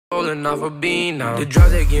cooling off a bean now. The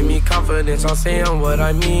drugs, they give me confidence, I'm saying what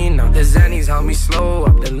I mean now. The Xannies help me slow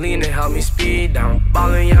up, the lean, they help me speed down.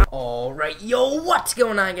 Ballin', yeah. Alright, yo, what's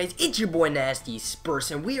going on, guys? It's your boy Nasty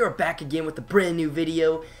Spurse, and we are back again with a brand new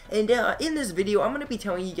video. And in this video, I'm going to be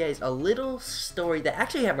telling you guys a little story that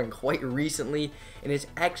actually happened quite recently, and it's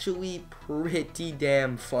actually pretty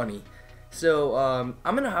damn funny. So, I'm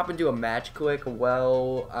going to hop into a match quick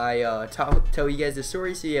while I tell you guys the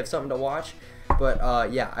story so you have something to watch.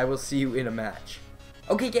 But, yeah, I will see you in a match.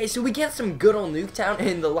 Okay, guys, so we get some good old Nuketown,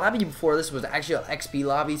 and the lobby before this was actually an XP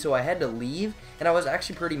lobby, so I had to leave, and I was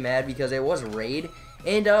actually pretty mad because it was a raid.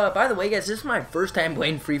 And, by the way, guys, this is my first time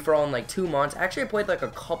playing free-for-all in, like, 2 months. Actually, I played, like, a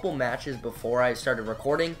couple matches before I started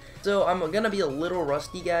recording, so I'm gonna be a little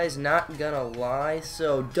rusty, guys, not gonna lie,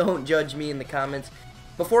 so don't judge me in the comments.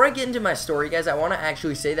 Before I get into my story, guys, I want to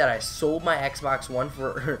actually say that I sold my Xbox One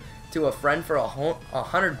to a friend for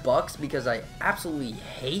 $100 because I absolutely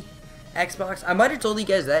hate Xbox. I might have told you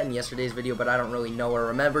guys that in yesterday's video, but I don't really know or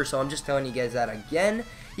remember, so I'm just telling you guys that again.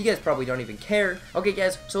 You guys probably don't even care. Okay,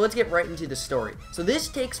 guys, so let's get right into the story. So this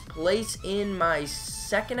takes place in my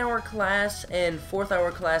 2nd hour class and 4th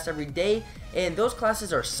hour class every day, and those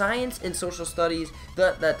classes are science and social studies.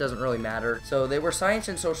 That doesn't really matter. So they were science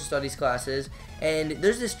and social studies classes, and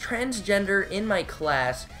there's this transgender in my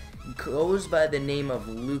class, goes by the name of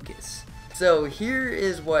Lucas. So here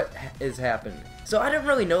is what has happened. So I didn't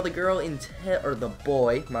really know the girl until, or the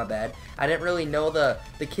boy, my bad. I didn't really know the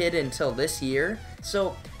kid until this year.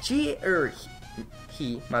 So he,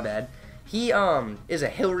 my bad. He is a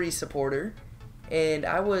Hillary supporter, and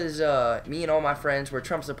I was me and all my friends were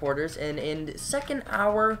Trump supporters. And in 2nd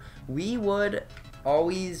hour, we would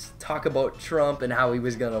always talk about Trump and how he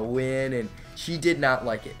was gonna win, and she did not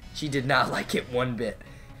like it. She did not like it one bit.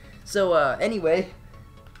 So anyway,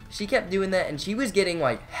 she kept doing that, and she was getting,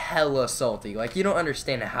 like, hella salty. Like, you don't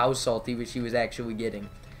understand how salty she was actually getting.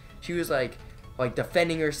 She was, like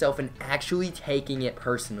defending herself and actually taking it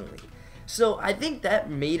personally. So, I think that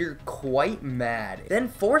made her quite mad. Then,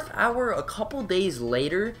 4th hour, a couple days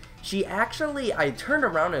later, I turned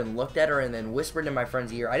around and looked at her and then whispered in my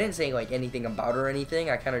friend's ear. I didn't say, like, anything about her or anything.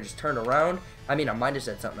 I kind of just turned around. I mean, I might have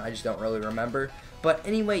said something. I just don't really remember. But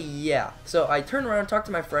anyway, yeah. So I turned around and talked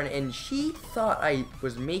to my friend, and she thought I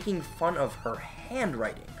was making fun of her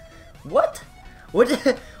handwriting. What? What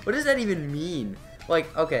does that even mean?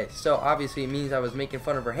 Like, okay, so obviously it means I was making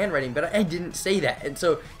fun of her handwriting, but I didn't say that. And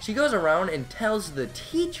so she goes around and tells the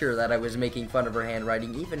teacher that I was making fun of her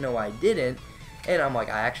handwriting, even though I didn't. And I'm like,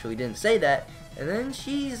 I actually didn't say that. And then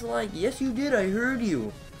she's like, yes, you did. I heard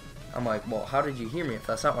you. I'm like, well, how did you hear me if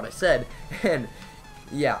that's not what I said? And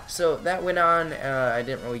yeah, so that went on. I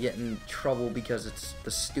didn't really get in trouble because it's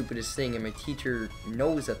the stupidest thing, and my teacher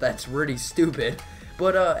knows that that's really stupid.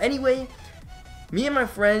 But anyway, me and my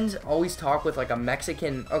friends always talk with, like, a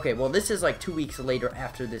Mexican. Okay, well, this is like 2 weeks later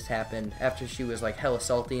after this happened, after she was, like, hella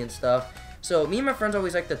salty and stuff. So me and my friends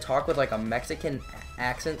always like to talk with, like, a Mexican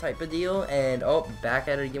accent type of deal. And oh, back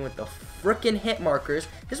at it again with the frickin' hit markers.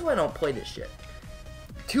 This is why I don't play this shit.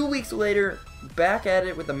 2 weeks later, back at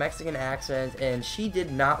it with the Mexican accent, and she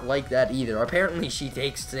did not like that either. Apparently, she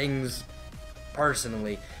takes things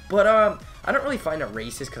personally. But, I don't really find it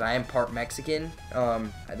racist because I am part Mexican.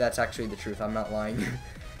 That's actually the truth. I'm not lying.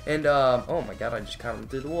 And, oh my god, I just caught him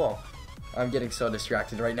through the wall. I'm getting so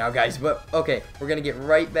distracted right now, guys. But, okay, we're going to get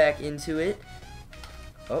right back into it.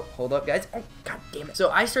 Oh, hold up, guys. Oh, god damn it.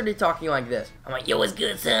 So, I started talking like this. I'm like, yo, what's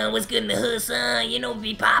good, son? What's good in the hood, son? You know,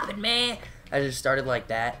 be poppin', man. I just started like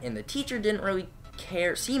that, and the teacher didn't really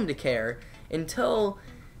seem to care, until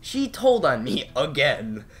she told on me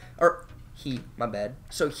again. Or, my bad.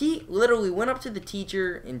 So he literally went up to the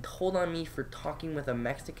teacher and told on me for talking with a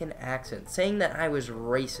Mexican accent, saying that I was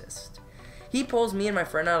racist. He pulls me and my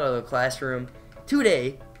friend out of the classroom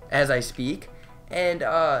today, as I speak, and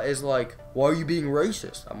is like, why are you being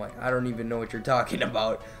racist? I'm like, I don't even know what you're talking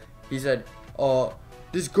about. He said,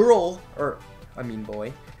 this girl,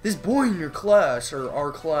 boy, this boy in your class, or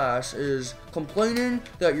our class, is complaining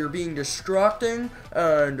that you're being distracting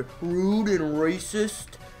and rude and racist,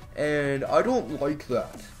 and I don't like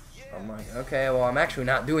that. I'm like, okay, well, I'm actually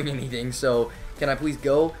not doing anything, so can I please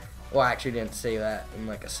go? Well, I actually didn't say that in,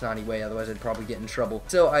 like, a snotty way, otherwise I'd probably get in trouble.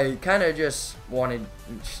 So I kind of just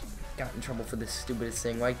got in trouble for this stupidest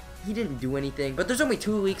thing. Like, he didn't do anything, but there's only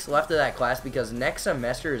 2 weeks left of that class because next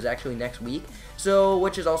semester is actually next week, so,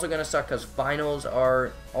 which is also gonna suck because finals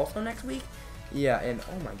are also next week. Yeah, and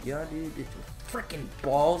oh my god, dude, it's freaking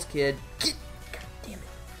balls, kid. God damn it,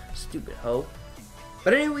 stupid hoe.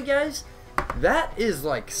 But anyway, guys, that is,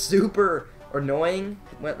 like, super annoying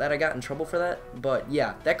that I got in trouble for that. But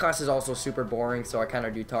yeah, that class is also super boring, so I kind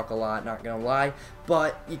of do talk a lot, not gonna lie.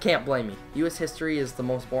 But you can't blame me. U.S. history is the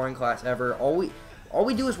most boring class ever. All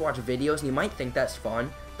we do is watch videos, and you might think that's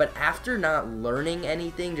fun, but after not learning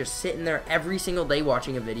anything, just sitting there every single day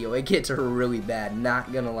watching a video, it gets really bad,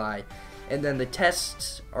 not gonna lie. And then the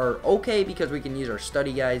tests are okay because we can use our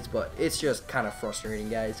study guides, but it's just kind of frustrating,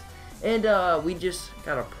 guys. And we just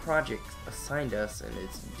got a project assigned us, and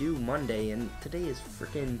it's due Monday, and today is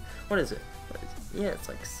freaking, what is it? Yeah, it's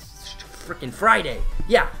like freaking Friday.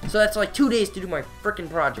 Yeah, so that's like 2 days to do my freaking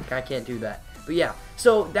project. I can't do that. But yeah,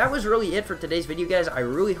 so that was really it for today's video, guys. I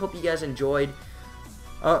really hope you guys enjoyed.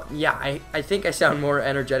 Yeah, I think I sound more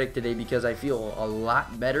energetic today because I feel a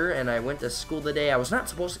lot better, and I went to school today. I was not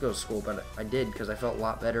supposed to go to school, but I did because I felt a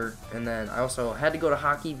lot better. And then I also had to go to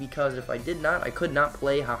hockey because if I did not, I could not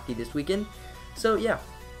play hockey this weekend. So yeah,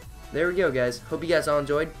 there we go, guys. Hope you guys all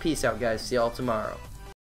enjoyed. Peace out, guys. See y'all tomorrow.